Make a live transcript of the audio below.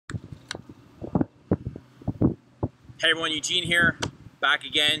Hey everyone, Eugene here, back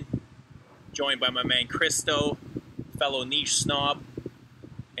again, joined by my man Christo, fellow niche snob,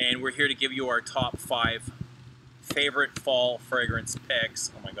 and we're here to give you our top 5 favorite fall fragrance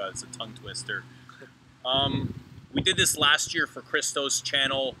picks. Oh my god, it's a tongue twister. We did this last year for Christo's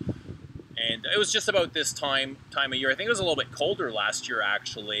channel, and it was just about this time of year. I think it was a little bit colder last year,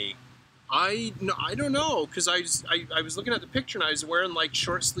 actually. I don't know, because I was looking at the picture and I was wearing like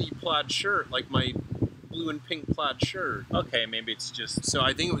short sleeve plaid shirt, like my blue and pink plaid shirt. Okay, maybe it's just... So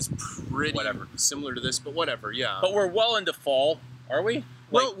I think it was pretty similar to this, but whatever, yeah. But we're well into fall, are we?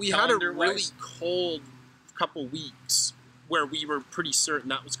 Well, we had a really cold couple weeks where we were pretty certain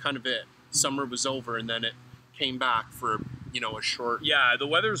that was kind of it. Summer was over, and then it came back for, you know, a short... Yeah, the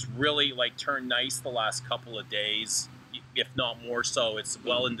weather's really, like, turned nice the last couple of days, if not more so. It's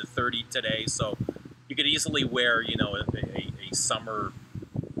well into 30 today, so you could easily wear, you know, a summer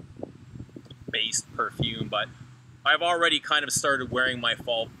based perfume. But I've already kind of started wearing my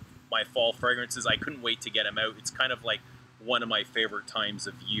fall fragrances. I couldn't wait to get them out. It's kind of like one of my favorite times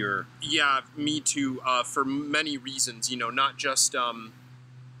of year. Yeah, me too, for many reasons, you know, not just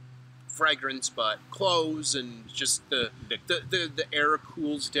fragrance, but clothes, and just the air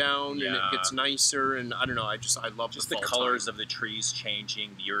cools down, yeah, and it gets nicer, and I don't know, I love just the colors of the trees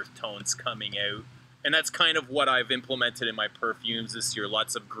changing, the earth tones coming out. And that's kind of what I've implemented in my perfumes this year.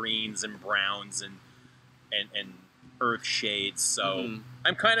 Lots of greens and browns and earth shades. So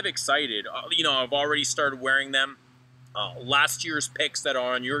I'm kind of excited. You know, I've already started wearing them. Last year's picks that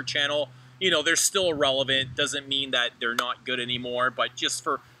are on your channel, you know, they're still relevant. Doesn't mean that they're not good anymore, but just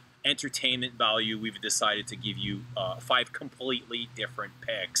for entertainment value, we've decided to give you 5 completely different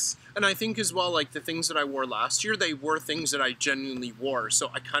picks. And I think as well, like the things that I wore last year, they were things that I genuinely wore. So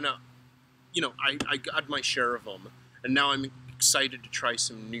I kind of, you know, I got my share of them, and now I'm excited to try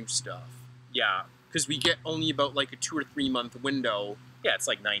some new stuff. Yeah, because we get only about like a 2 or 3 month window. Yeah, it's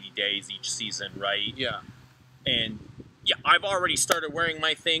like 90 days each season, right? Yeah. And yeah, I've already started wearing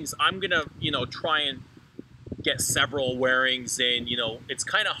my things. I'm gonna, you know, try and get several wearings in. You know, it's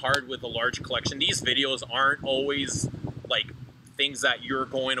kind of hard with a large collection. These videos aren't always like things that you're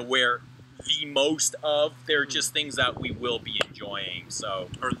going to wear the most of. They're just things that we will be enjoying, so,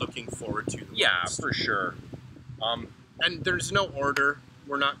 or looking forward to. Yeah, for sure. And there's no order.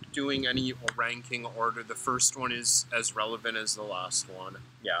 We're not doing any ranking order. The first one is as relevant as the last one.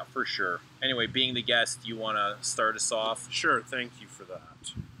 Yeah, for sure. Anyway, being the guest, you want to start us off? Sure, thank you for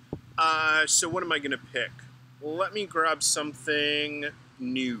that. So what am I going to pick? Let me grab something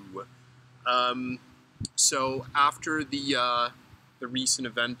new. So after the recent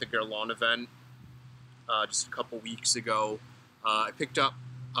event, the Guerlain event, just a couple weeks ago, I picked up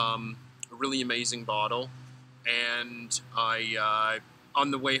a really amazing bottle, and I on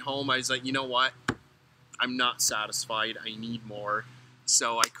the way home, I was like, you know what? I'm not satisfied. I need more.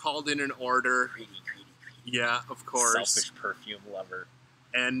 So I called in an order. Greedy. Yeah, of course. Selfish perfume lover.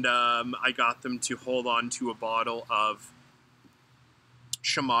 And I got them to hold on to a bottle of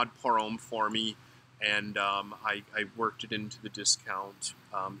Chamade Pour Homme for me. And I worked it into the discount,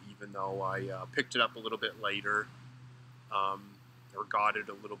 even though I picked it up a little bit later, or got it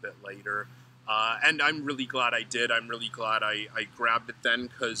a little bit later. And I'm really glad I did. I'm really glad I grabbed it then,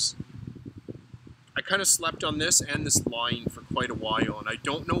 because I kind of slept on this and this line for quite a while. And I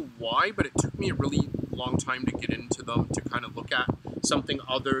don't know why, but it took me a really long time to get into them, to kind of look at something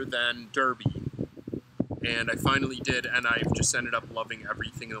other than Derby. And I finally did, and I've just ended up loving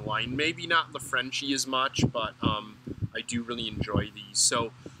everything in the line. Maybe not the Frenchie as much, but I do really enjoy these.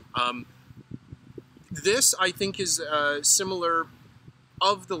 So this, I think, is similar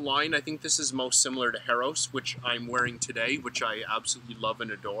of the line. I think this is most similar to Heros, which I'm wearing today, which I absolutely love and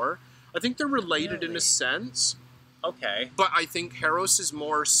adore. I think they're related in a sense. Okay. But I think Heros is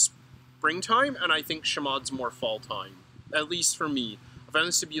more springtime, and I think Chamade's more fall time. At least for me. I find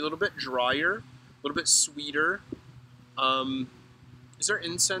this to be a little bit drier, a little bit sweeter. Is there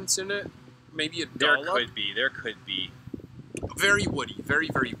incense in it? Maybe a dollop? There could be. Very woody, very,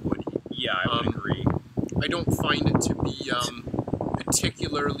 very woody. Yeah, I would agree. I don't find it to be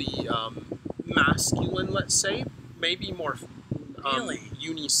particularly masculine, let's say. Maybe more Really?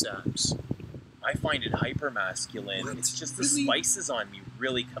 unisex. I find it hyper masculine. What? It's just the spices on me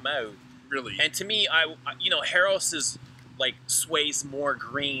really come out. Really? And to me, you know, Heros is like sways more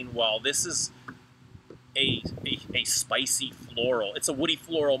green, while this is a spicy floral. It's a woody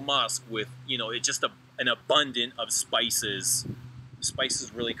floral musk with, you know, it's just an abundant of spices. The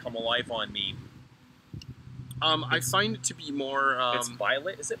spices really come alive on me. I find it to be more... it's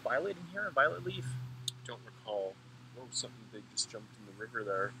violet. Is it violet in here? A violet leaf? Don't recall. Oh, something big just jumped in the river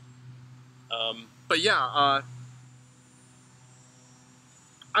there. But yeah,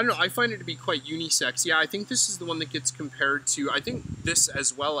 I don't know. I find it to be quite unisex. Yeah, I think this is the one that gets compared to. I think this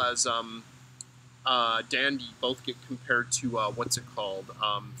as well as Dandy both get compared to what's it called?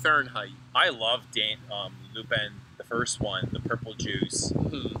 Fahrenheit. I love Lupin, the first one, the purple juice,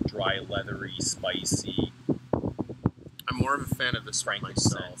 dry, leathery, spicy. I'm more of a fan of this one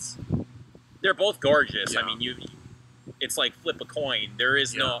myself. They're both gorgeous. Yeah. I mean, it's like flip a coin. There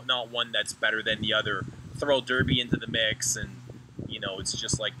is not one that's better than the other. Throw Derby into the mix, and it's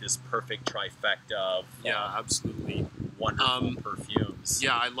just like this perfect trifecta of absolutely wonderful perfumes.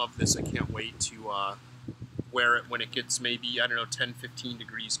 Yeah, I love this. I can't wait to wear it when it gets maybe, I don't know, 10, 15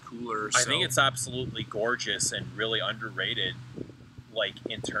 degrees cooler. I think it's absolutely gorgeous and really underrated, like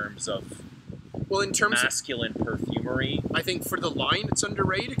in terms of masculine perfumery. I think for the line it's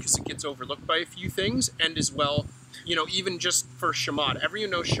underrated because it gets overlooked by a few things, and as well, even just for Chamade.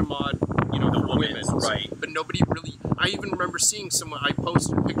 Everyone knows Chamade, for women's, right? But nobody really. I even remember seeing someone. I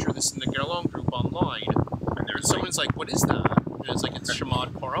posted a picture of this in the Guerlain group online, and someone's like, "What is that?" And it's like, "It's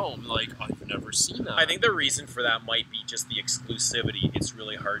Chamade Pour Homme." Like, I've never seen that. I think the reason for that might be just the exclusivity. It's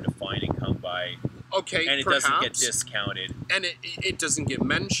really hard to find and come by. Okay, and it doesn't get discounted, and it doesn't get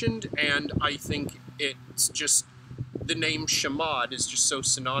mentioned. And I think it's just the name Chamade is just so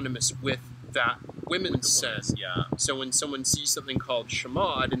synonymous with that women's scent. Yeah. So when someone sees something called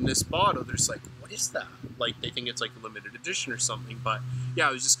Chamade in this bottle, they're just like, "What is that?" Like they think it's like a limited edition or something. But yeah,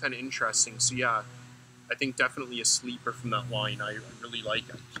 it was just kind of interesting. So yeah, I think definitely a sleeper from that line. I really like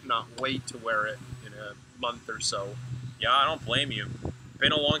it. I cannot wait to wear it in a month or so. Yeah, I don't blame you.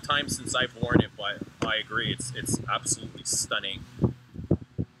 Been a long time since I've worn it, but I agree. It's absolutely stunning.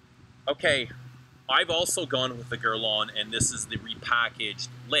 Okay, I've also gone with the Guerlain, and this is the repackaged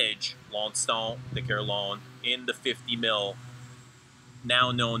Lige L'Instant de Guerlain in the 50 ml,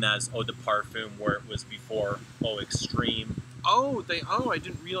 now known as Eau de Parfum, where it was before Eau Extreme. Oh, I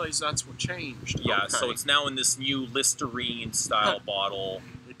didn't realize that's what changed. Yeah, okay. so it's now in this new Listerine style bottle.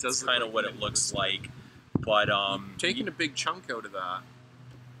 It does. It's kind of what it looks like, but taking a big chunk out of that.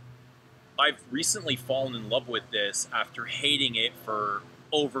 I've recently fallen in love with this after hating it for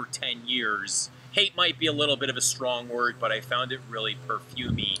over 10 years. Hate might be a little bit of a strong word, but I found it really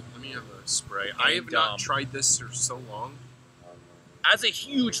perfumey. Let me have a spray. I have not tried this for so long. As a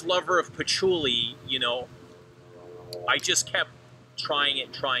huge lover of patchouli, I just kept trying it,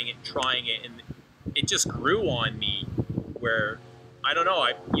 and it just grew on me. Where, I don't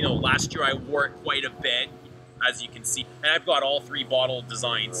know, last year I wore it quite a bit, as you can see, and I've got all 3 bottle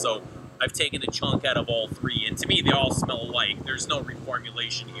designs, so I've taken a chunk out of all 3, and to me they all smell alike. There's no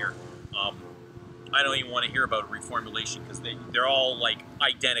reformulation here. I don't even want to hear about reformulation because they're all like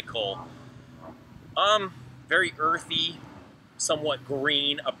identical. Very earthy, somewhat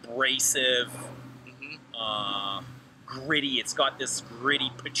green, abrasive, gritty. It's got this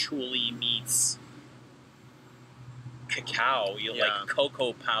gritty patchouli meets cacao, like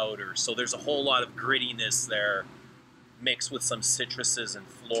cocoa powder. So there's a whole lot of grittiness there, mixed with some citruses and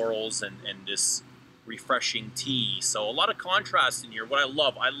florals and this refreshing tea. So a lot of contrast in here. What I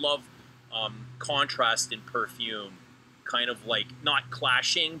love contrast in perfume, kind of like not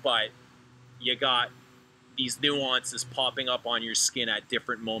clashing, but you got these nuances popping up on your skin at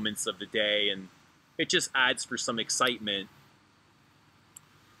different moments of the day, and it just adds for some excitement.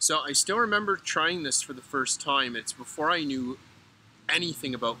 So I still remember trying this for the first time. It's before I knew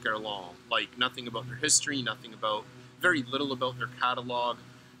anything about Guerlain, like nothing about their history, very little about their catalog.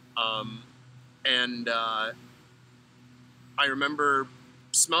 I remember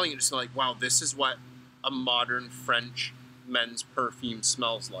smelling it, just like, wow, this is what a modern French men's perfume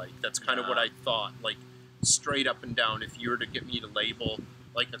smells like. That's kind of what I thought, like straight up and down. If you were to get me to label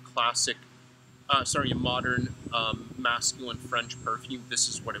like a modern masculine French perfume, this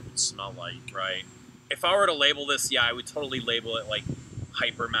is what it would smell like. Right. If I were to label this, I would totally label it like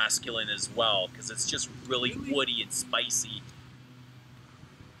hyper masculine as well, because it's just really woody and spicy.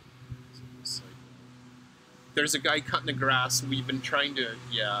 There's a guy cutting the grass. We've been trying to,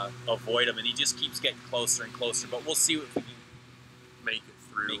 avoid him, and he just keeps getting closer and closer. But we'll see if we can make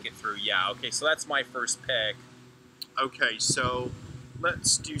it through. Yeah. Okay. So that's my first pick. Okay. So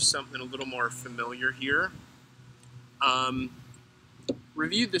let's do something a little more familiar here.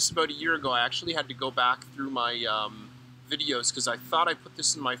 Reviewed this about a year ago. I actually had to go back through my videos because I thought I put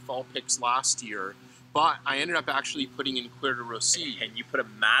this in my fall picks last year. But I ended up actually putting in Cuir de Rossi. And you put a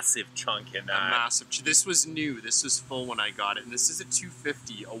massive chunk in that. This was new. This was full when I got it. And this is a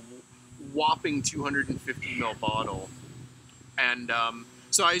 250, a whopping 250 ml bottle. And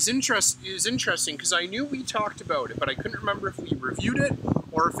so it was interesting because I knew we talked about it, but I couldn't remember if we reviewed it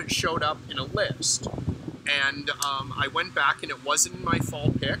or if it showed up in a list. And I went back, and it wasn't in my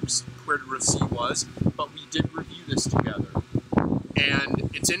fall picks, Puerto de Rossi was, but we did review this together. And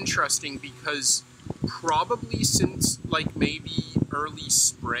it's interesting because probably since like maybe early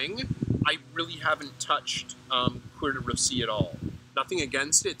spring, I really haven't touched Puerto de Rossi at all. Nothing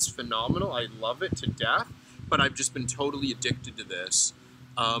against it, it's phenomenal, I love it to death, but I've just been totally addicted to this.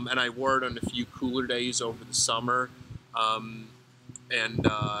 And I wore it on a few cooler days over the summer. I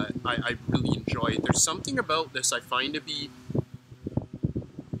really enjoy it. There's something about this I find to be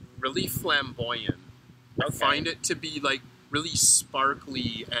really flamboyant. Okay. I find it to be like really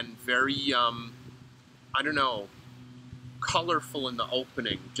sparkly and very, I don't know, colorful in the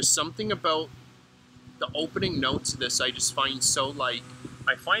opening. Just something about the opening notes of this I just find so like...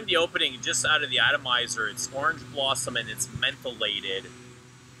 I find the opening just out of the atomizer, it's orange blossom and it's mentholated.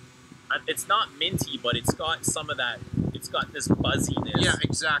 It's not minty, but it's got some of that, it's got this buzziness. Yeah,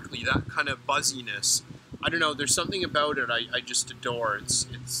 exactly, that kind of buzziness. I don't know, there's something about it I just adore. It's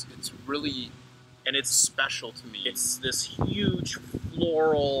really... And it's special to me. It's this huge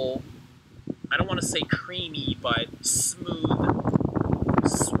floral, I don't want to say creamy, but smooth,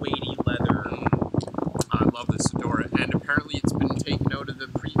 suede leather. I love this, adore it. And apparently it's been taken out of the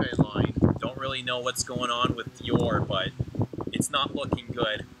Privé line. Don't really know what's going on with Dior, but it's not looking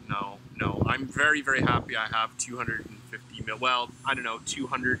good. No. I'm very, very happy I have 250 mil. Well, I don't know,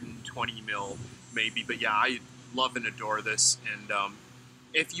 220 mil maybe. But yeah, I love and adore this. And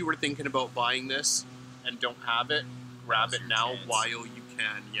if you were thinking about buying this and don't have it, grab it now while you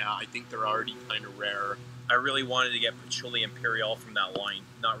can. Yeah, I think they're already kind of rare. I really wanted to get Patchouli Imperial from that line.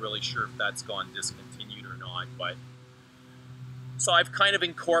 Not really sure if that's gone discontinued or not, but... So I've kind of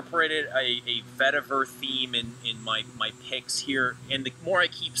incorporated a vetiver theme in my picks here, and the more I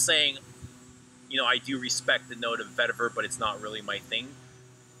keep saying, you know, I do respect the note of vetiver, but it's not really my thing,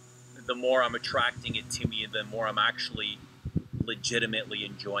 the more I'm attracting it to me, the more I'm actually legitimately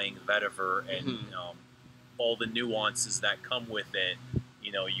enjoying vetiver and all the nuances that come with it.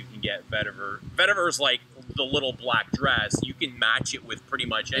 You know, you can get vetiver. Vetiver's like the little black dress. You can match it with pretty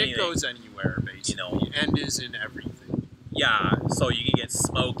much anything. It goes anywhere, basically, you know, and is in everything. Yeah, so you can get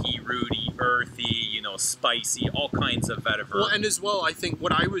smoky, rooty, earthy, you know, spicy, all kinds of vetiver. Well, and as well, I think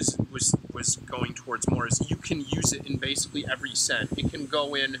what I was going towards more is you can use it in basically every scent. It can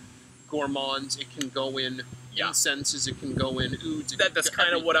go in gourmands, it can go in incenses, it can go in ouds. That's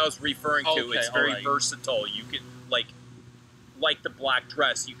kind of what I was referring to. Okay, it's very versatile. You can, like the black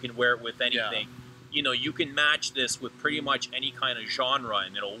dress, you can wear it with anything. Yeah. You know, you can match this with pretty much any kind of genre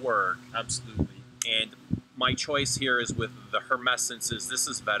and it'll work. Absolutely. And my choice here is with the Hermescences. This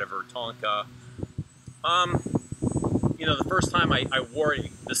is vetiver Tonka. You know, the first time I wore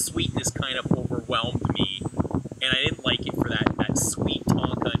it, the sweetness kind of overwhelmed me, and I didn't like it for that sweet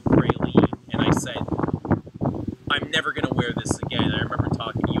Tonka and praline. And I said, I'm never gonna wear this again. And I remember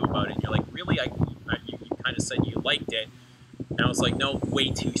talking to you about it, and you're like, really? You kind of said you liked it, and I was like, no, way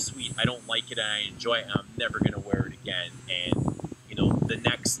too sweet. I don't like it, and I enjoy it, and I'm never gonna wear it again. And you know, the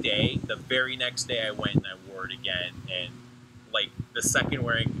next day, the very next day, I went and I wore it again, and like the second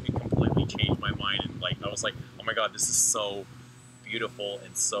wearing, it completely changed my mind, and like I was like, oh my god, this is so beautiful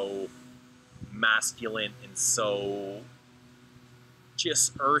and so masculine and so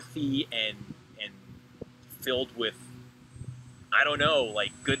just earthy and filled with, I don't know,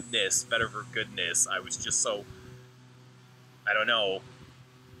 like goodness, vetiver goodness. I was just so, I don't know,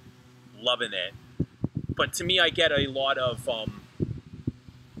 loving it. But to me, I get a lot of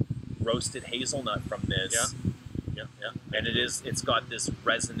roasted hazelnut from this. Yeah. And it's got this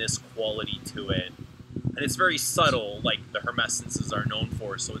resinous quality to it. And it's very subtle, like the Hermescences are known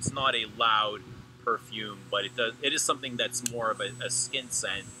for, so it's not a loud perfume, but it is something that's more of a skin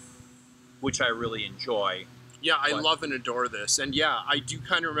scent, which I really enjoy. Yeah, I love and adore this. And yeah, I do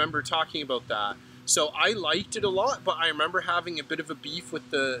kind of remember talking about that. So I liked it a lot, but I remember having a bit of a beef with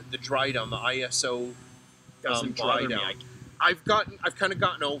the dry down, the ISO doesn't dry bother down. me. I've kind of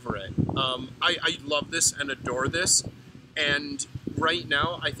gotten over it. I love this and adore this, and right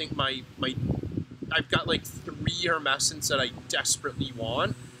now I think I've got like 3 Hermescents that I desperately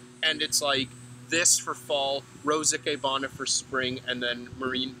want, and it's like this for fall, Rose Ikebana for spring, and then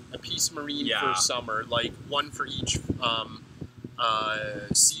a piece marine for summer, like one for each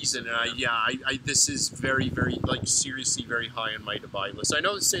season. And this is very, very, like seriously very high on my to buy list. I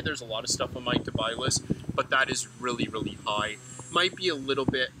know they say there's a lot of stuff on my to buy list, but that is really, really high. Might be a little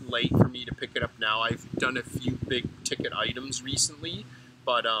bit late for me to pick it up now. I've done a few big ticket items recently,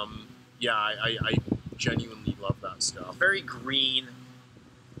 but yeah, I genuinely love that stuff. Very green,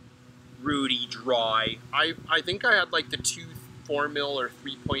 rooty, dry. I think I had like the 2 4 mil or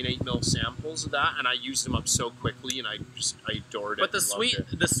 3.8 mil samples of that, and I used them up so quickly, and I adored it. But the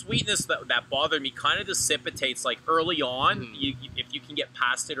sweetness that bothered me kind of dissipates like early on. If you can get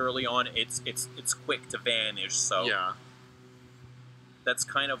past it early on, it's quick to vanish. So yeah, that's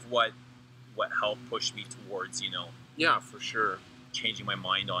kind of what helped push me towards yeah, for sure. changing my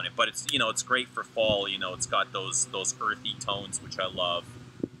mind on it. But it's it's great for fall. It's got those earthy tones which I love.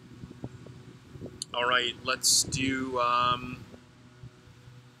 All right, let's do.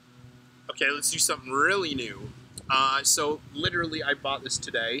 Okay, let's do something really new. So literally, I bought this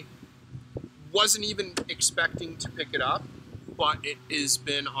today. Wasn't even expecting to pick it up, but it has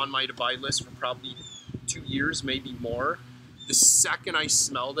been on my to-buy list for probably 2 years, maybe more. The second I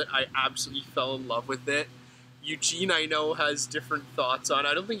smelled it, I absolutely fell in love with it. Eugene, I know, has different thoughts on it.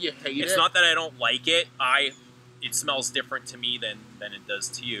 I don't think you hate it. It's not that I don't like it. It smells different to me than it does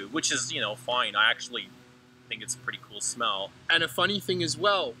to you, which is, fine. I actually think it's a pretty cool smell. And a funny thing as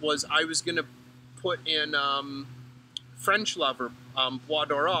well was I was going to put in French Lover Bois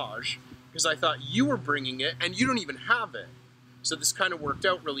d'Orage because I thought you were bringing it and you don't even have it. So this kind of worked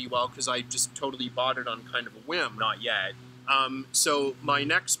out really well because I just totally bought it on kind of a whim. Not yet. So my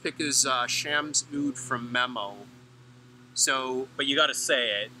next pick is Shams Oud from Memo. So, but you got to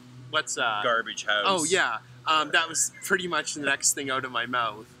say it. What's Garbage House. Oh yeah. That was pretty much the next thing out of my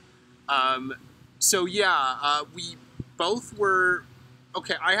mouth. So yeah, we both were,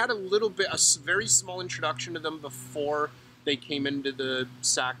 okay, I had a very small introduction to them before they came into the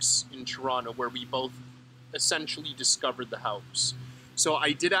Saks in Toronto, where we both essentially discovered the house. So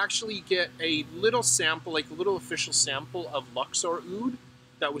I did actually get a little sample, like a little official sample of Luxor Oud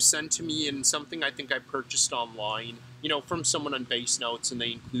that was sent to me in something I think I purchased online, from someone on Base Notes, and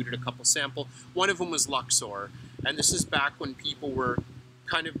they included a couple sample. One of them was Luxor, and this is back when people were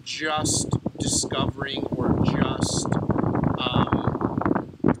kind of just discovering or just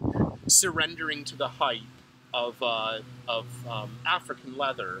surrendering to the hype of African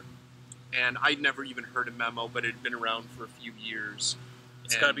leather. And I'd never even heard of Memo, but it had been around for a few years.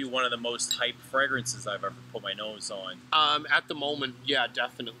 It's got to be one of the most hyped fragrances I've ever put my nose on. At the moment, yeah,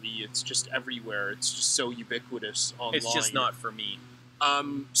 definitely. It's just everywhere. It's just so ubiquitous online. It's just not for me.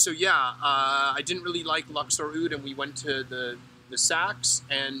 So yeah, I didn't really like Luxor Oud, and we went to the Saks,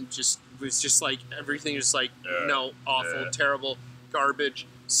 and it was just like everything is like no, awful, terrible, garbage,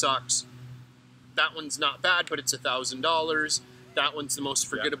 sucks. That one's not bad, but it's $1,000. That one's the most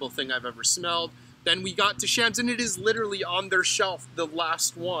forgettable thing I've ever smelled. Then we got to Shams, and it is literally on their shelf, the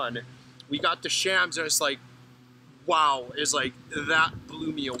last one. We got to Shams, and it's like, wow, it's like, that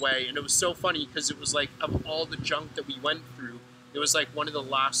blew me away. And it was so funny, because it was like, of all the junk that we went through, it was like one of the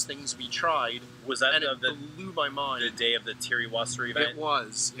last things we tried. Was that and it blew my mind. The day of the Thierry Wasser event? It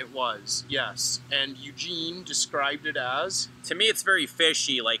was, yes. And Eugene described it as? To me, it's very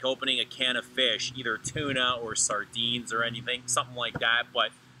fishy, like opening a can of fish, either tuna or sardines or anything, something like that.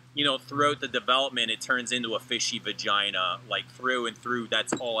 But, throughout the development, it turns into a fishy vagina, like through and through.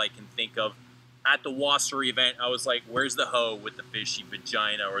 That's all I can think of. At the Wasser event, I was like, where's the hoe with the fishy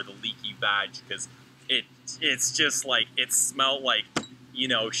vagina or the leaky vag? Because it's just like, it smelled like,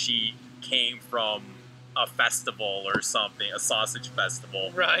 she came from a festival or something, a sausage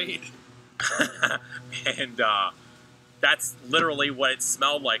festival. Right. And that's literally what it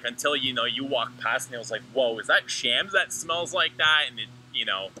smelled like until, you walk past and it was like, whoa, is that Shams that smells like that? And it,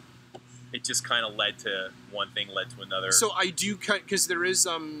 it just kind of led to one thing led to another. So I do, because there is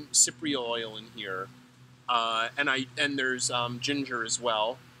cypriol oil in here, and there's ginger as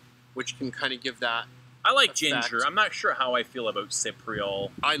well, which can kind of give that. I like effect. Ginger. I'm not sure how I feel about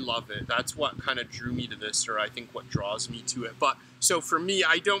cypriol. I love it. That's what kind of drew me to this, or I think what draws me to it. But so for me,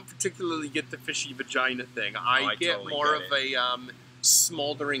 I don't particularly get the fishy vagina thing. I get totally more get of a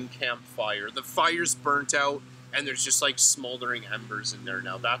smoldering campfire. The fire's burnt out, and there's just like smoldering embers in there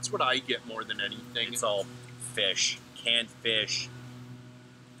now. That's what I get more than anything. It's all fish, canned fish,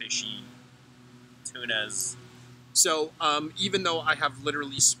 fishy tunas. So even though I have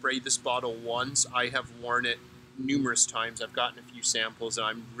literally sprayed this bottle once, I have worn it numerous times. I've gotten a few samples, and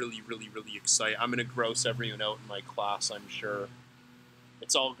I'm really, really, really excited. I'm going to gross everyone out in my class, I'm sure.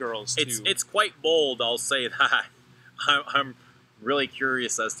 It's all girls, too. It's quite bold, I'll say that. I'm really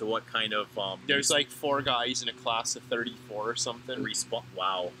curious as to what kind of... There's like 4 guys in a class of 34 or something.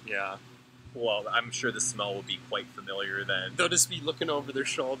 Wow. Yeah. Well, I'm sure the smell will be quite familiar then. They'll just be looking over their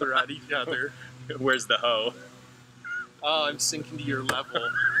shoulder at each other. Where's the hoe? Oh, I'm sinking to your level.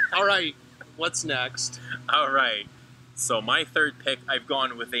 All right, what's next? All right. So my third pick, I've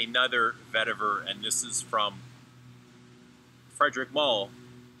gone with another vetiver, and this is from Frederic Malle.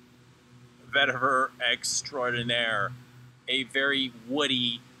 Vetiver Extraordinaire. a very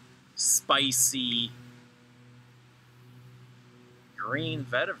woody, spicy green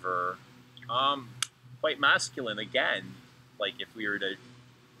vetiver. Quite masculine again. Like if we were to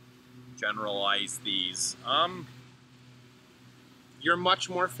generalize these. You're much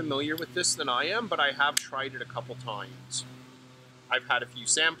more familiar with this than I am, but I have tried it a couple times. I've had a few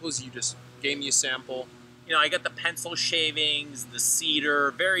samples. You just gave me a sample. You know, I got the pencil shavings, the cedar,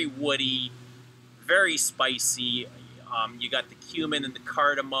 very woody, very spicy. You got the cumin and the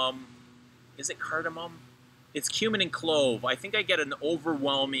cardamom. Is it cardamom? It's cumin and clove. I think I get an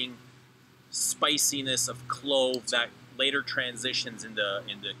overwhelming spiciness of clove that later transitions into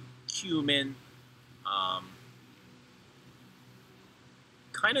cumin.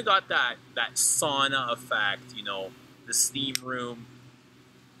 Kind of got that sauna effect, you know, the steam room.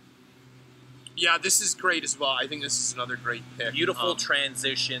 Yeah, this is great as well. I think this is another great pick. Beautiful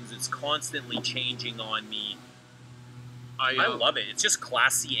transitions. It's constantly changing on me. I love it. It's just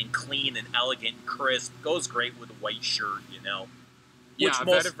classy and clean and elegant and crisp. Goes great with a white shirt, you know. Yeah,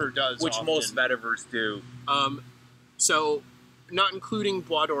 vetiver does. Which often. most vetivers do. So, not including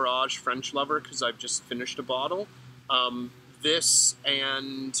Bois d'Orage French Lover, because I've just finished a bottle. This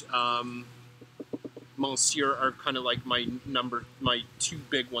and Monsieur are kind of like my two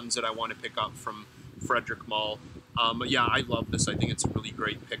big ones that I want to pick up from Frederick Mall. Yeah, I love this. I think it's a really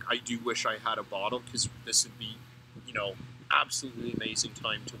great pick. I do wish I had a bottle, because this would be, you know, absolutely amazing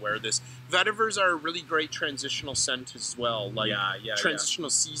time to wear this. Vetivers are a really great transitional scent as well. Like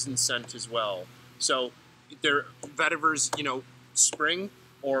transitional season scent as well. So they're vetivers, you know, spring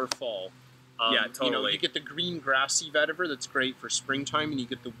or fall. Yeah, totally. You know, you get the green grassy vetiver that's great for springtime, and you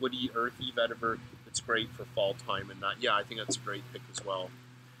get the woody earthy vetiver that's great for fall time. And that, yeah, I think that's a great pick as well.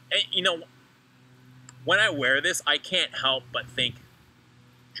 And, you know, when I wear this, I can't help but think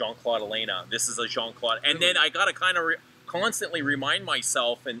Jean-Claude Elena. This is a Jean-Claude. And then I got to kind of constantly remind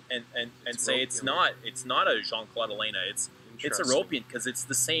myself and say it's not a Jean-Claude Elena. It's a Ropian, because it's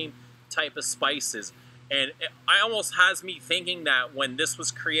the same type of spices. And it almost has me thinking that when this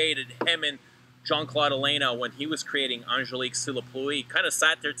was created, him and Jean-Claude Elena, when he was creating Angélique Sous la Pluie, kind of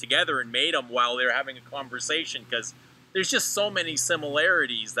sat there together and made them while they were having a conversation, because there's just so many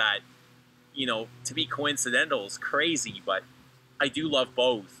similarities that, you know, to be coincidental is crazy, but I do love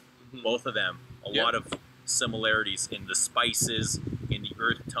both of them. A lot of similarities in the spices, in the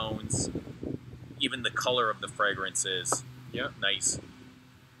earth tones, even the color of the fragrances. Yeah. Nice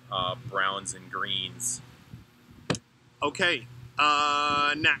browns and greens. Okay.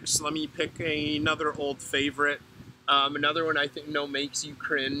 Next, let me pick another old favorite. Another one I think makes you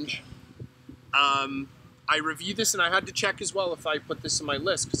cringe. I reviewed this, and I had to check as well if I put this in my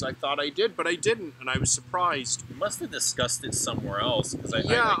list, because I thought I did, but I didn't, and I was surprised. You must have discussed it somewhere else.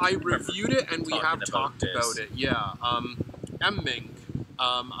 I reviewed it, and we have talked about it. Yeah. Emmink.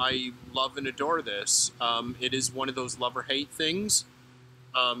 I love and adore this. It is one of those love-or-hate things.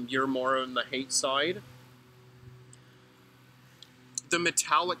 You're more on the hate side. The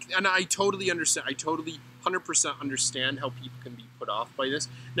metallic, and I totally understand. I totally 100% understand how people can be put off by this.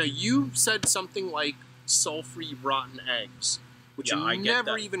 Now, you said something like sulfury rotten eggs, which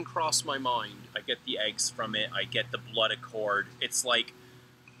never even crossed my mind. I get the eggs from it. I get the blood accord. It's like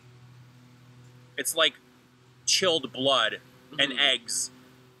chilled blood and eggs,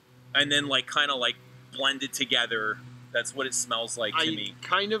 and then like kind of like blended together. That's what it smells like to me.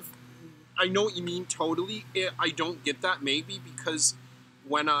 I know what you mean totally. I don't get that maybe because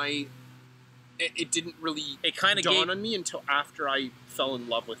when it didn't really dawn on me until after I fell in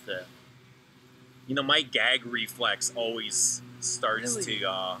love with it. You know, my gag reflex always starts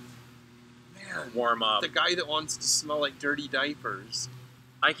to warm up. The guy that wants to smell like dirty diapers.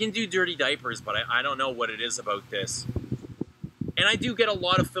 I can do dirty diapers, but I don't know what it is about this. And I do get a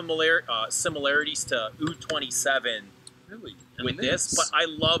lot of similarities to Oud 27 with this, but I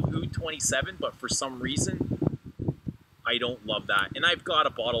love Oud 27, but for some reason, I don't love that. And I've got a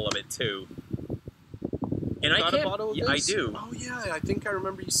bottle of it too. And got a bottle of this? I do. Oh yeah, I think I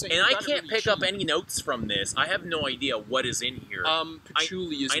remember you saying. And I can't pick up any notes from this. I have no idea what is in here.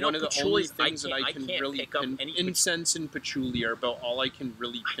 Patchouli is one of the only things that I can really pick up. Incense and patchouli are about all I can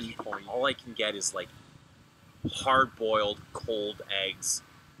really pinpoint. All I can get is like hard-boiled, cold eggs.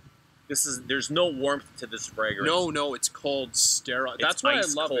 There's no warmth to this fragrance. No, it's cold, sterile. That's why I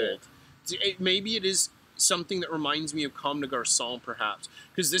love it. Maybe it is something that reminds me of Comme des Garçons, perhaps,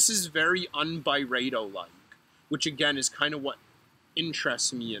 because this is very un-Byredo-like, which again is kind of what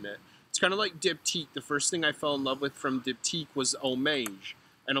interests me in it. It's kind of like Diptyque. The first thing I fell in love with from Diptyque was Hommage,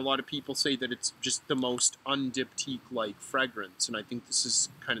 and a lot of people say that it's just the most un-Diptyque-like fragrance, and I think this is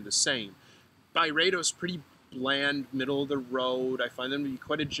kind of the same. Byredo's pretty bland, middle of the road. I find them to be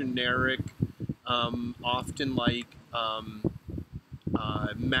quite a generic, often like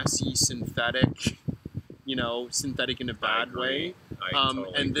messy, synthetic. You know, synthetic in a bad way. I totally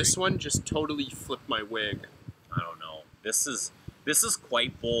And agree. this one just totally flipped my wig. I don't know. This is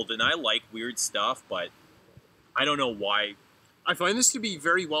quite bold, and I like weird stuff, but I don't know why. I find this to be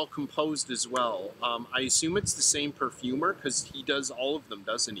very well composed as well. I assume it's the same perfumer because he does all of them,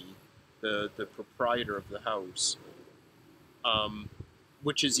 doesn't he? The proprietor of the house.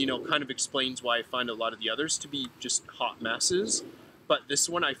 Which is, you know, kind of explains why I find a lot of the others to be just hot messes. But this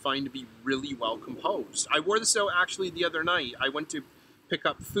one I find to be really well composed. I wore this out actually the other night. I went to pick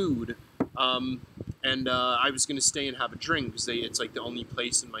up food, and I was going to stay and have a drink because it's like the only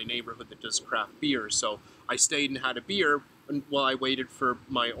place in my neighborhood that does craft beer. So I stayed and had a beer while I waited for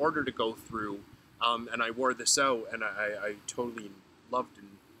my order to go through, and I wore this out, and I totally loved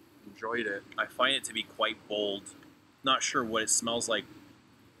and enjoyed it. I find it to be quite bold. Not sure what it smells like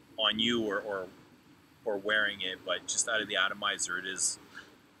on you or wearing it, but just out of the atomizer, it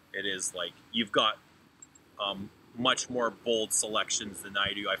is like you've got much more bold selections than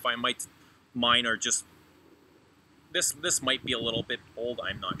I do. I find mine are just this might be a little bit bold.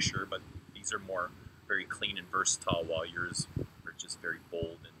 I'm not sure, but these are more very clean and versatile, while yours are just very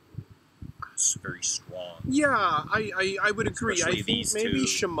bold and very strong. Yeah, I would agree. Especially I think these maybe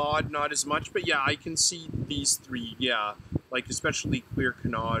two. Chamad not as much, but yeah, I can see these three. Yeah, like especially Clear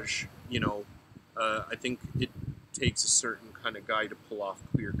Canage. You know, I think it takes a certain kind of guy to pull off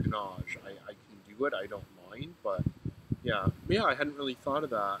Clear Canage. I can do it. I don't mind, but yeah, I hadn't really thought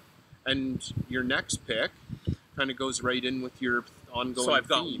of that. And your next pick kind of goes right in with your ongoing. So I've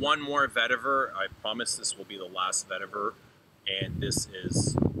got theme. one more vetiver. I promise this will be the last vetiver, and this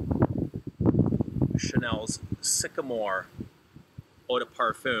is Chanel's Sycamore Eau de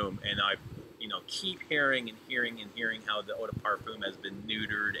Parfum, and I, keep hearing how the Eau de Parfum has been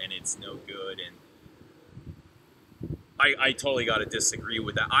neutered and it's no good, and I totally got to disagree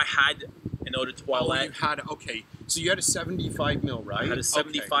with that. I had an Eau de Toilette. Oh, you had okay. So you had a 75 mil, right? I had a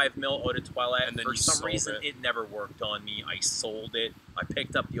 75 mil Eau de Toilette, And then for you some sold reason it. it never worked on me. I sold it. I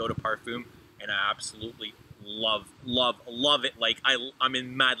picked up the Eau de Parfum, and I absolutely love it. Like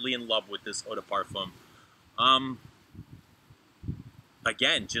I'm madly in love with this Eau de Parfum.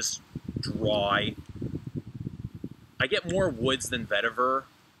 Again, just dry. I get more woods than vetiver,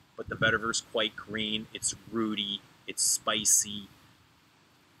 but the vetiver's quite green. It's rooty. It's spicy.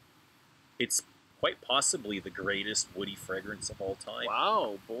 It's quite possibly the greatest woody fragrance of all time.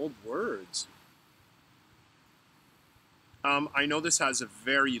 Wow, bold words. I know this has a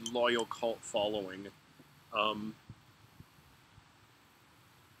very loyal cult following. Oh,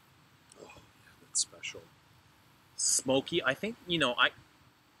 yeah, that's special. Smoky. I think, I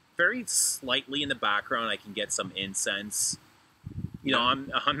very slightly in the background I can get some incense.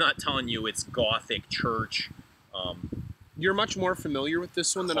 I'm not telling you it's gothic church. You're much more familiar with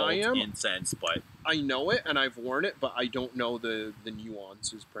this one than I am. Incense, but I know it and I've worn it, but I don't know the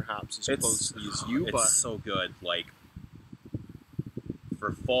nuances perhaps as closely as you. It's But so good. Like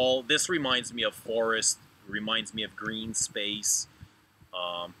for fall, this reminds me of forest. Reminds me of green space.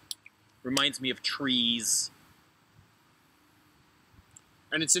 Reminds me of trees.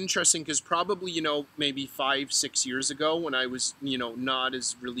 and it's interesting because probably maybe 5-6 years ago when I was not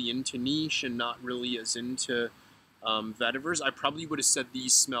as really into niche and not really as into vetivers, I probably would have said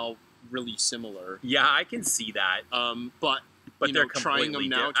these smell really similar. Yeah, I can see that. But They're trying them completely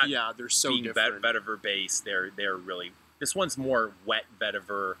now, different. yeah, they're so Being different. vetiver based, they're really. This one's more wet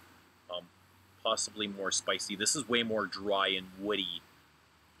vetiver, possibly more spicy. This is way more dry and woody.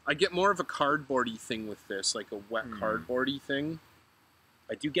 I get more of a cardboardy thing with this, like a wet cardboardy thing.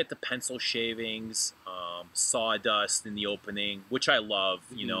 I do get the pencil shavings, sawdust in the opening, which I love.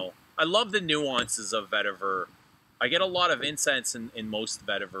 I love the nuances of vetiver. I get a lot of incense in most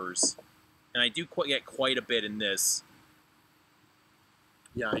vetivers, and I do get quite a bit in this.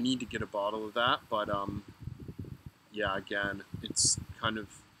 Yeah, I need to get a bottle of that, but yeah, again, it's kind of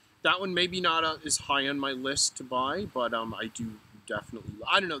that one maybe not as high on my list to buy, but I do definitely.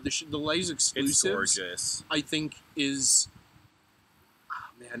 I don't know the Lay's exclusives. It's gorgeous. I think is.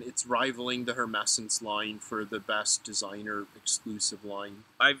 Man, it's rivaling the Hermescence line for the best designer exclusive line.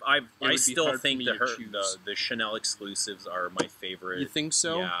 I would be still hard for think me the to choose. the Chanel exclusives are my favorite. You think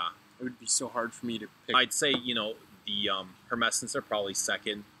so? Yeah. It would be so hard for me to pick. I'd say, the Hermescence are probably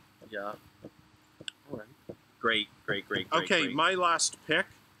second. Yeah. All right. Great. Okay, great. my last pick.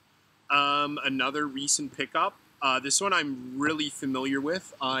 Another recent pickup. This one I'm really familiar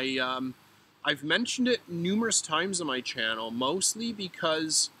with. I've mentioned it numerous times on my channel, mostly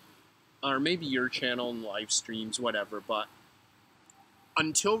because or maybe your channel and live streams, whatever. But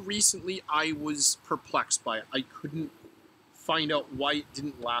until recently, I was perplexed by it. I couldn't find out why it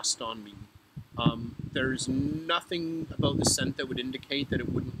didn't last on me. There's nothing about the scent that would indicate that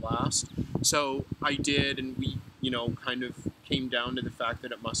it wouldn't last. So I did, and we, kind of came down to the fact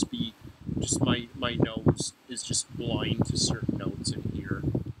that it must be just my nose is just blind to certain notes in here.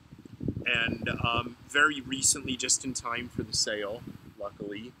 And very recently, just in time for the sale,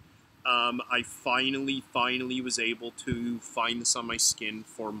 luckily, I finally was able to find this on my skin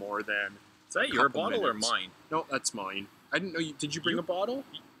for more than. Is that your bottle or mine? No, that's mine. I didn't know you. Did you bring a bottle?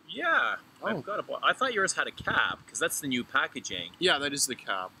 Yeah, Oh. I've got a bottle. I thought yours had a cap because that's the new packaging. Yeah, that is the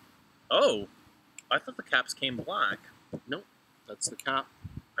cap. Oh, I thought the caps came black. Nope, that's the cap.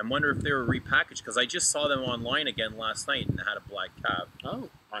 I wonder if they were repackaged because I just saw them online again last night and had a black cap. Oh,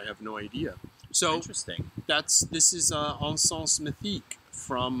 I have no idea. So Interesting. this is Encens Mythique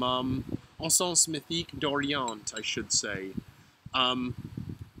from Encens Mythique d'Orient, I should say.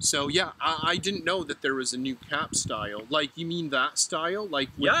 So yeah, I didn't know that there was a new cap style. Like, you mean that style? Like,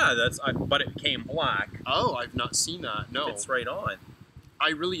 Yeah, but it came black. Oh, I've not seen that. No, It's right on. I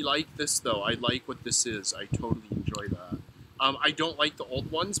really like this though. I like what this is. I totally enjoy that. I don't like the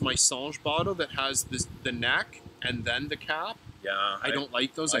old ones. My Sange bottle that has the neck and then the cap. Yeah, I don't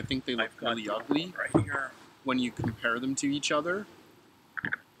like those. I think they look really ugly right here. when you compare them to each other.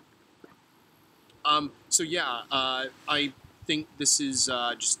 So yeah, I think this is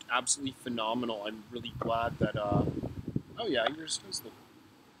just absolutely phenomenal. I'm really glad that. Oh yeah, yours does look.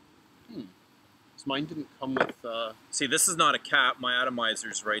 So mine didn't come with. See, this is not a cap. My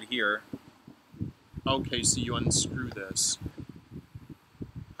atomizer's right here. Okay, so you unscrew this.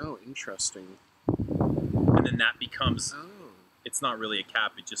 Oh, interesting. And then that becomes. Oh. It's not really a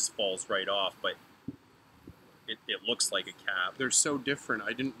cap. It just falls right off, but it looks like a cap. They're so different.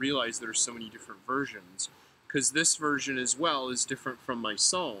 I didn't realize there's so many different versions. Because this version as well is different from my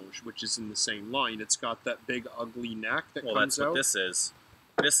Sange, which is in the same line. It's got that big ugly neck that Well, comes that's what out. this is.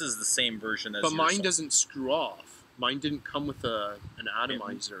 This is the same version as But your mine Sange. doesn't screw off. Mine didn't come with an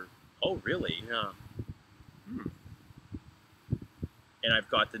atomizer. Oh, really? Yeah. And I've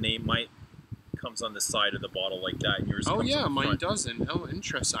got the name. Mine comes on the side of the bottle like that, and yours Oh comes yeah, on the mine front. doesn't. Oh,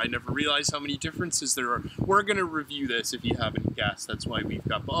 interesting. I never realized how many differences there are. We're gonna review this if you haven't guessed. That's why we've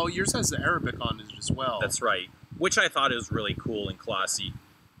got. Oh, yours has the Arabic on it as well. That's right. Which I thought is really cool and classy.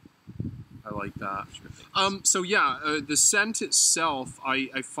 I like that. So yeah, the scent itself,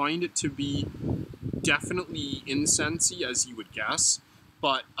 I find it to be definitely incensey, as you would guess.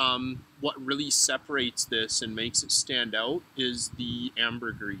 But what really separates this and makes it stand out is the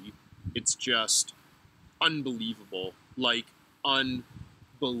ambergris. It's just unbelievable, like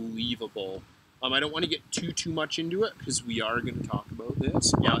unbelievable. I don't want to get too much into it because we are going to talk about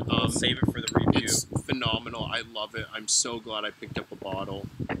this. Yeah, but, we'll save it for the review. It's phenomenal. I love it. I'm so glad I picked up a bottle.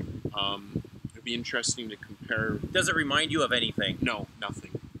 It'd be interesting to compare. Does it remind you of anything? No,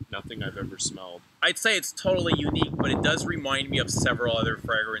 nothing. Nothing I've ever smelled. I'd say it's totally unique, but it does remind me of several other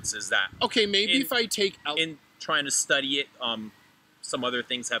fragrances that, Okay, maybe if I take out. in trying to study it, some other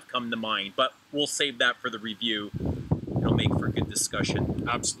things have come to mind. But we'll save that for the review. It'll make for good discussion.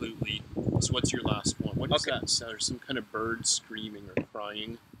 Absolutely. So what's your last one? What is Okay. that? So there's some kind of bird screaming or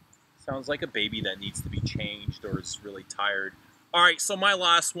crying. Sounds like a baby that needs to be changed or is really tired. All right, so my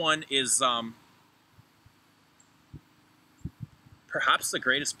last one is perhaps the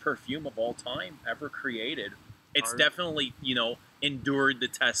greatest perfume of all time ever created. It's definitely, endured the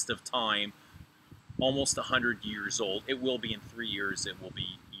test of time. Almost 100 years old. It will be in 3 years. It will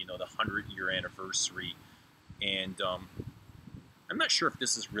be, the 100-year anniversary. And I'm not sure if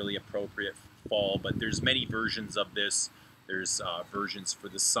this is really appropriate for fall, but there's many versions of this. There's versions for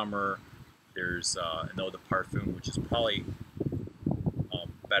the summer. There's Eau de Parfum, which is probably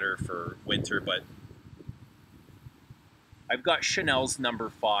better for winter, but I've got Chanel's number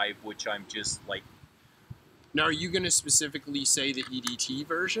 5, which I'm just like. Now, are you going to specifically say the EDT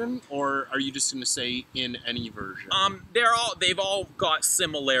version, or are you just going to say in any version? They've all got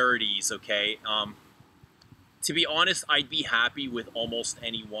similarities, okay? To be honest, I'd be happy with almost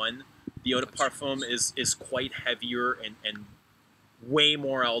any one. The Eau de Parfum is quite heavier and way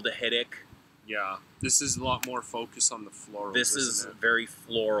more aldehydic. Yeah, this is a lot more focus on the floral. This is isn't it? very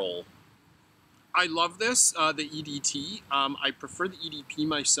floral. I love this, the EDT. I prefer the EDP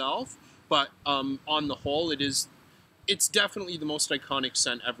myself, but on the whole, it's definitely the most iconic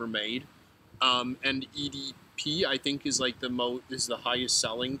scent ever made. And EDP, I think, is like the highest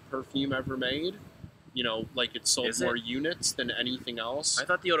selling perfume ever made. Like it sold more units than anything else. I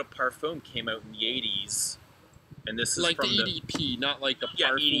thought the Eau de Parfum came out in the 80s. And this is like from the EDP, not like a yeah,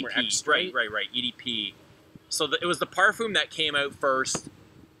 parfum or EDP. extrait. Right. EDP. So it was the parfum that came out first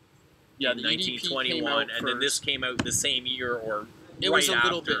Yeah, in the EDP came 1921, out and first. then this came out the same year or It right was a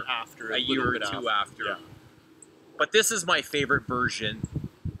little after, bit after, a year or two after. Yeah. But this is my favorite version.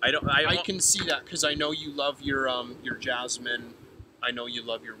 I can see that because I know you love your jasmine. I know you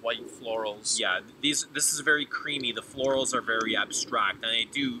love your white florals. Yeah, this is very creamy. The florals are very abstract, and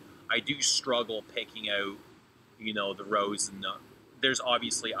I do struggle picking out, you know, the rose and there's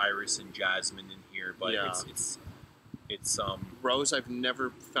obviously iris and jasmine in here, but Yeah. it's Rose, I've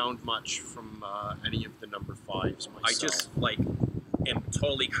never found much from any of the number 5s myself. I just like am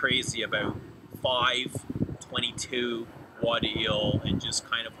totally crazy about 5, 22, Wadil, and just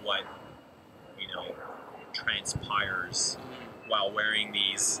kind of what, you know, transpires while wearing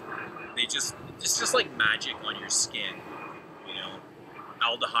these. It's just like magic on your skin, you know.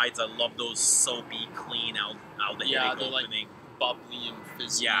 Aldehydes, I love those soapy, clean aldehydic Yeah, they're opening. like bubbly and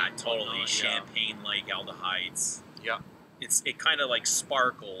fizzy. Yeah, and totally. whatnot, Champagne-like aldehydes. Yeah. It kind of like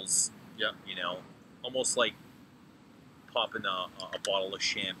sparkles. Yeah. You know, almost like popping a bottle of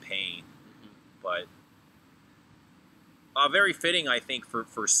champagne. But very fitting, I think,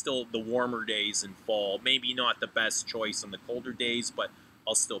 for still the warmer days in fall. Maybe not the best choice on the colder days, but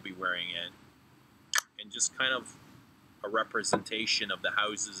I'll still be wearing it. And just kind of a representation of the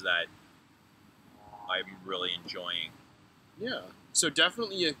houses that I'm really enjoying. Yeah. So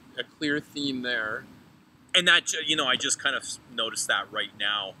definitely a clear theme there. And that, you know, I just kind of noticed that right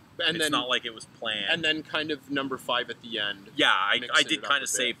now. And it's then, not like it was planned. And then kind of number 5 at the end. Yeah, I mixing did it up kind a of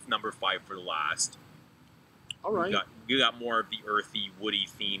save number 5 for the last. All right. You got more of the earthy, woody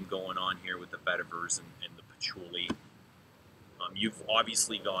theme going on here with the vetivers and the patchouli. You've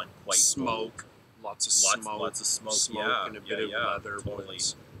obviously gone quite smoke. Lots of smoke. Lots of smoke. And a bit of leather. Totally.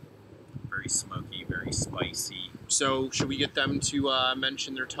 Woods. Very smoky, very spicy. So should we get them to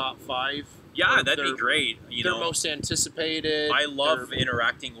mention their top 5? Yeah, that'd be great. They're most anticipated. I love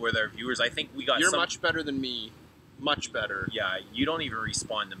interacting with our viewers. I think we got. You're much better than me. Much better. Yeah, you don't even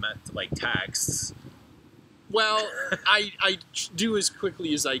respond to like texts. Well, I do as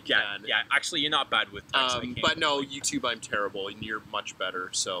quickly as I can. Yeah. Actually, you're not bad with text. But no, YouTube, I'm terrible, and you're much better.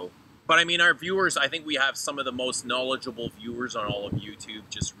 So. But I mean, our viewers. I think we have some of the most knowledgeable viewers on all of YouTube.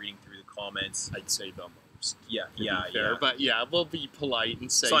 Just reading through the comments, I'd say the most. Yeah. But yeah, we'll be polite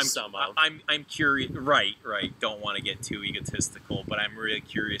and say some of. I'm curious. Right. Don't want to get too egotistical, but I'm really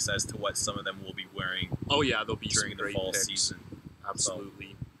curious as to what some of them will be wearing. Oh yeah, there'll be during some the fall picks. season.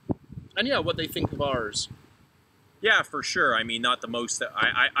 Absolutely. And yeah, what they think of ours. Yeah, for sure. I mean, not the most.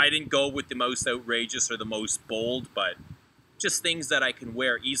 I didn't go with the most outrageous or the most bold, but just things that I can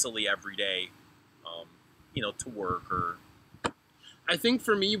wear easily every day. You know, to work or. I think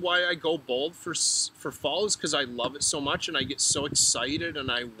for me, why I go bold for fall is because I love it so much and I get so excited and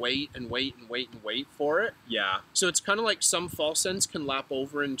I wait for it. Yeah. So it's kind of like some fall scents can lap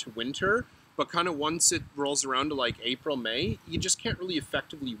over into winter, but kind of once it rolls around to like April, May, you just can't really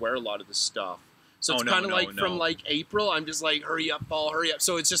effectively wear a lot of this stuff. So it's kind of from like April, I'm just like, hurry up, fall, hurry up.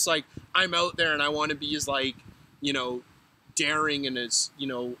 So it's just like, I'm out there and I want to be as like, you know, daring and as, you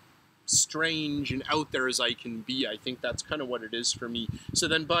know, strange and out there as I can be. I think that's kind of what it is for me. So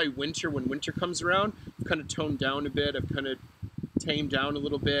then by winter, when winter comes around, I've kind of toned down a bit. I've kind of tamed down a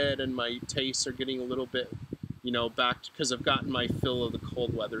little bit and my tastes are getting a little bit, you know, back because I've gotten my fill of the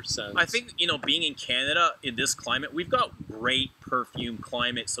cold weather scents. I think, you know, being in Canada in this climate, we've got great perfume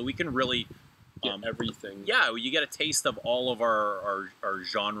climate, so we can really everything. Yeah, you get a taste of all of our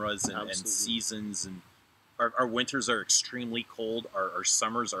genres and seasons, and our winters are extremely cold. Our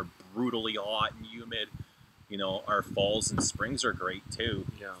summers are brutally hot and humid. You know, our falls and springs are great too.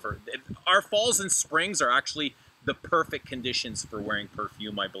 Yeah. Our falls and springs are actually the perfect conditions for wearing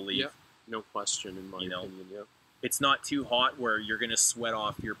perfume, I believe. Yeah, no question in my opinion. Yeah. It's not too hot where you're going to sweat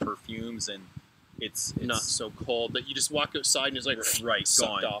off your perfumes, and it's not so cold that you just walk outside and it's like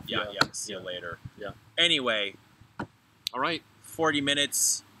gone. Off. Yeah. See you later. Yeah. Anyway. All right. 40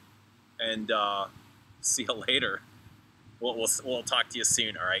 minutes, and see you later. We'll talk to you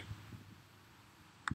soon. All right.